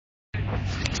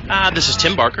This is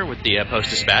Tim Barker with the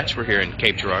Post-Dispatch. We're here in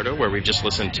Cape Girardeau, where we've just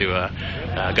listened to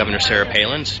Governor Sarah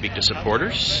Palin speak to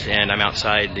supporters, and I'm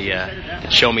outside the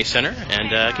Show Me Center. And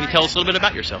can you tell us a little bit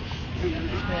about yourself? Well,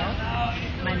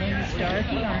 my name is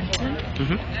Dorothy Arnson.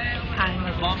 I'm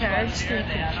a retired school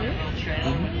teacher,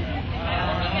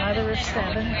 mother of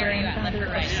 7,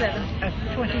 grandmother of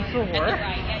 24,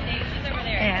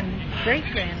 and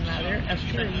great-grandmother of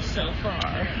 3 so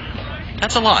far.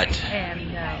 That's a lot.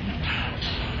 And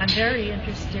I'm very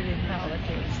interested in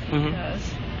politics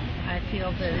because I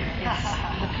feel that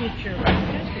the future of our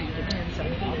country depends on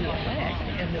who we elect,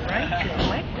 and the right to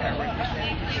elect our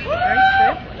representatives is a great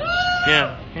privilege.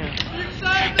 Yeah.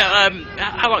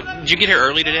 How long did you get here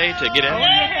early today to get in? Oh,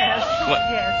 yes.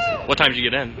 Yes. What time did you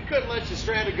get in? We couldn't let you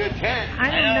strand a good 10. I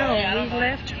don't know. We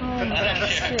left home about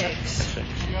 6,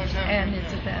 and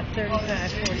it's about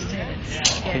 35-40 minutes to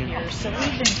get here, so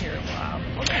we've been here a while.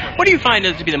 What do you find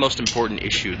to be the most important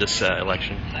issue this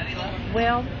election?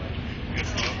 Well,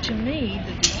 to me,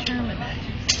 the determinant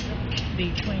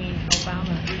between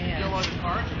Obama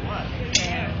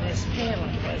and Ms.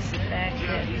 Palin was the fact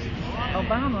that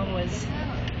Obama was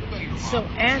so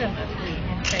adamantly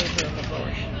in favor of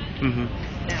abortion.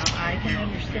 Now, I can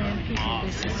understand people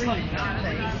disagreeing on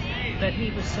things, but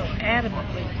he was so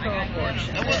adamantly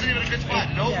pro-abortion that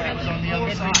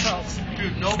it repulsed me.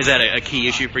 Is that a key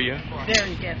issue for you?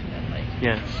 Very definitely.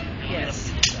 Yes.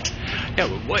 Yes. Yeah.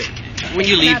 When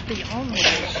you leave, not the only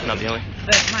issue. Not the only.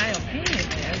 But my opinion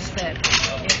is that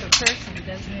if a person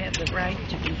doesn't have the right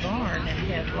to be born and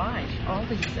have life, all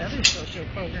these other social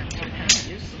programs are kind of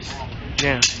useless.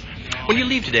 Yeah. When you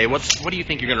leave today, what do you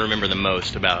think you're going to remember the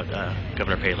most about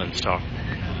Governor Palin's talk?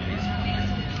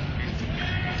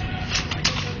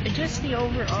 Just the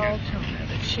overall tone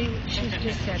of it. She's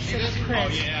just got such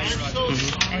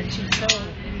presence, and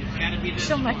she's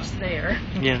so much there.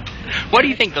 Yeah. Why do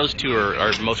you think those two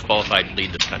are most qualified to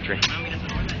lead this country?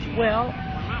 Well,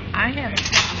 I haven't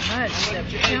heard much that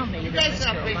would tell me that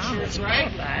Mr. Obama is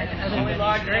qualified, other than he's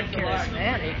very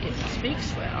charismatic and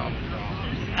speaks well.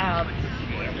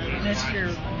 Mr.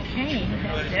 McCain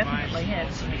has definitely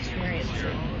had some experience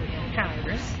in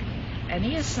Congress, and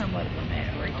he is somewhat of a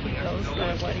maverick. He goes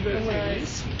by what he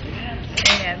believes.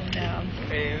 And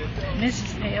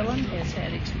Mrs. Palin has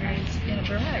had experience in a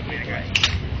variety of ways.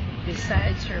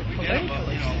 Besides her political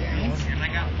experience,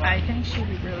 I think she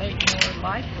would relate more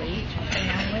likely to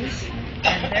families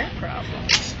and their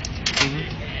problems.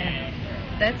 And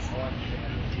that's...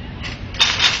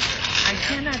 I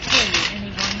cannot tell you any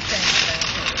one thing about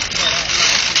her that I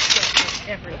like, except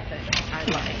everything I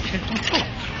like.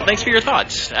 Well, thanks for your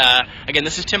thoughts. Again,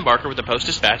 this is Tim Barker with the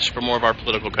Post-Dispatch. For more of our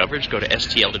political coverage, go to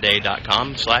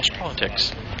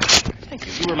stltoday.com/politics. Thank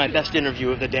you. You were my best interview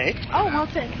of the day. Oh, well,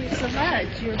 thank you so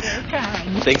much. You're very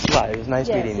kind. Thanks a lot. It was nice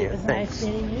meeting you. It was nice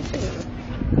meeting you, too.